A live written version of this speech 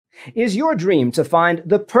Is your dream to find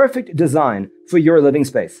the perfect design for your living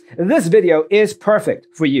space? This video is perfect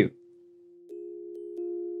for you.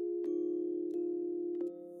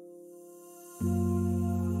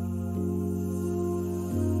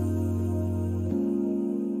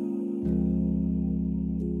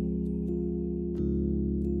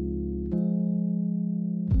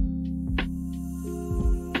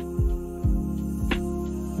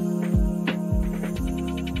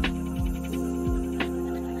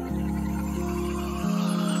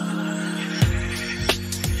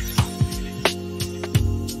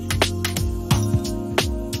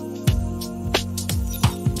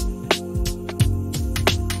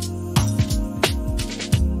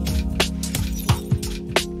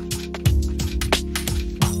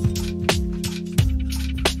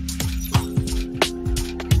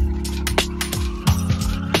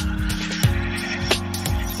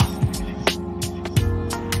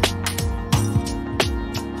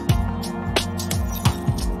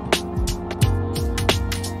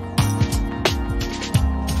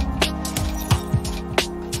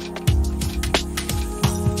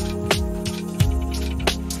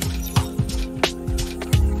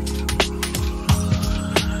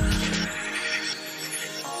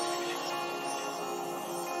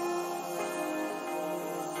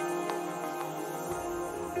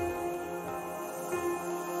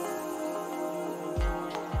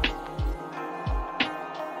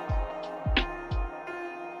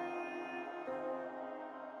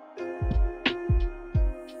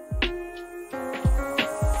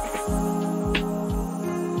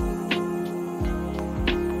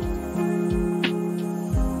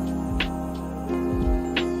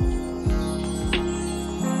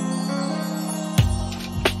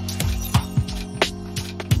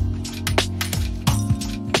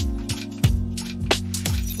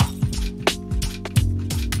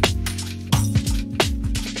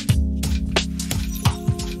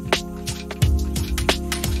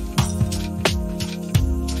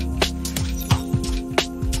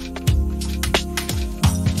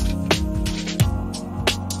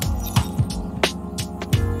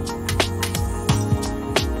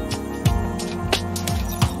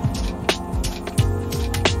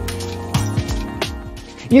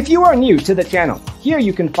 If you are new to the channel, here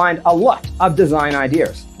you can find a lot of design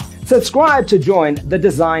ideas. Subscribe to join the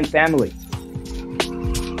design family.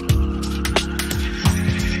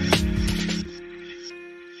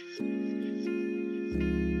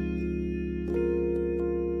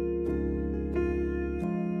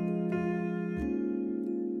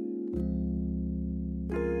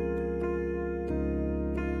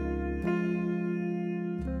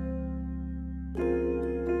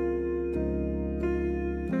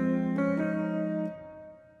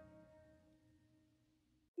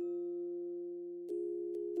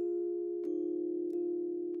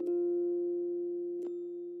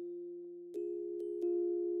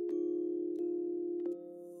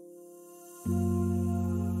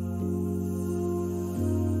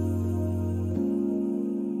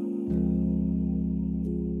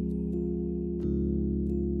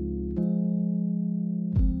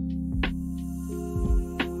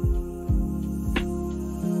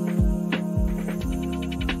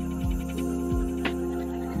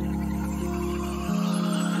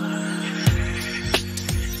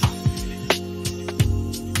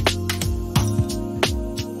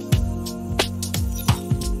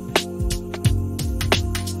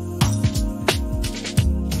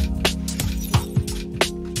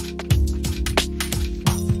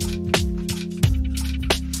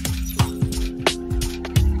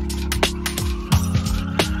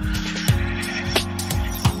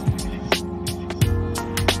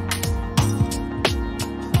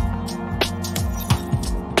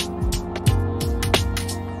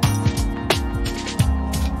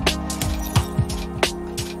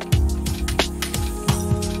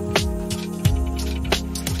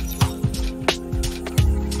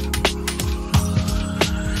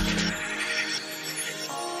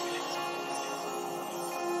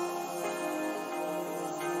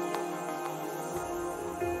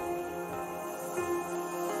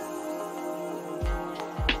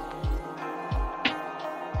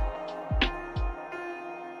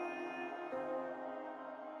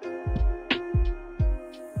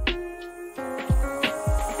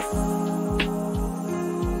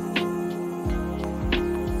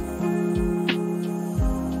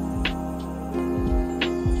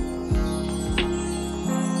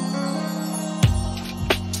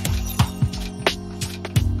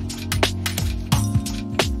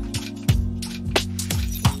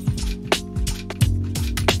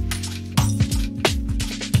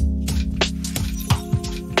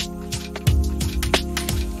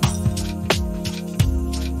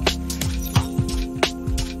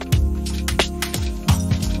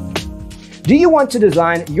 Do you want to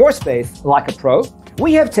design your space like a pro?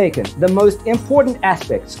 We have taken the most important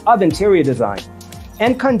aspects of interior design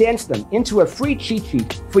and condensed them into a free cheat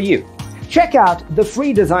sheet for you. Check out the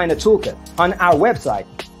free designer toolkit on our website,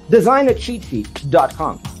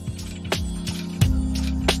 designercheatsheet.com.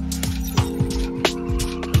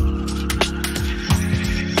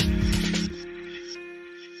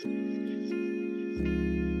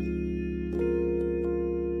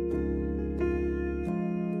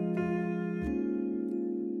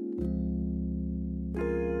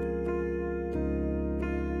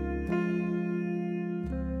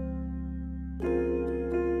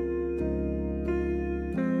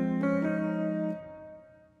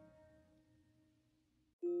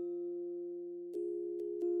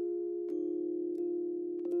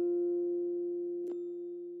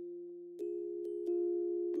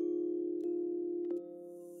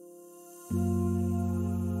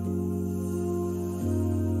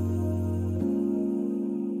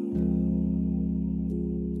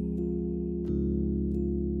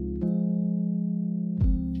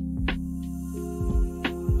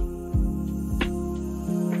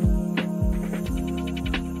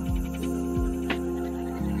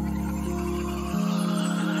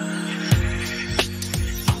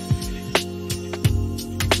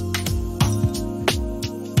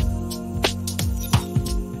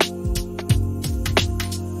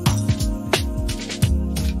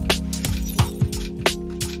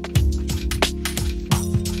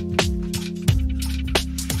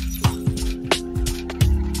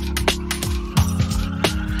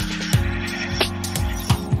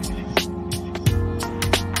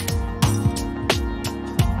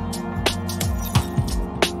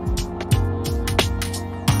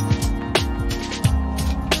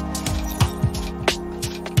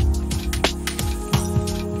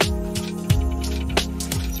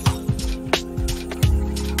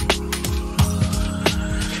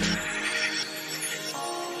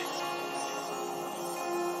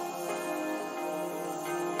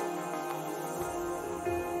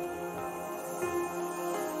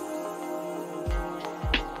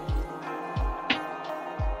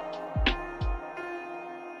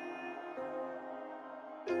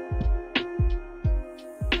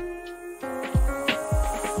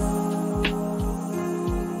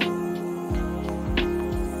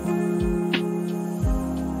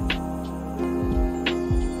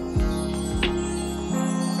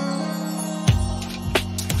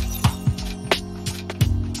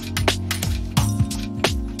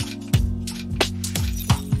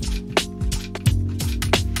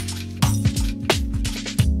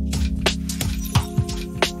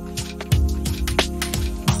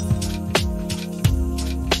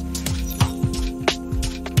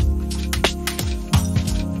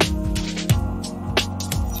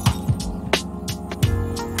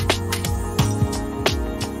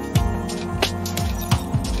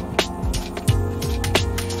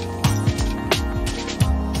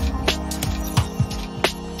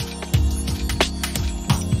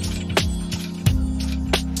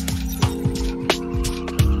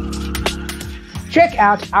 Check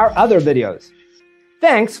out our other videos.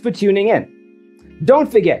 Thanks for tuning in.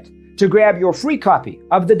 Don't forget to grab your free copy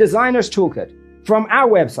of the Designer's Toolkit from our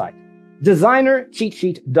website,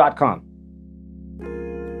 designercheatsheet.com.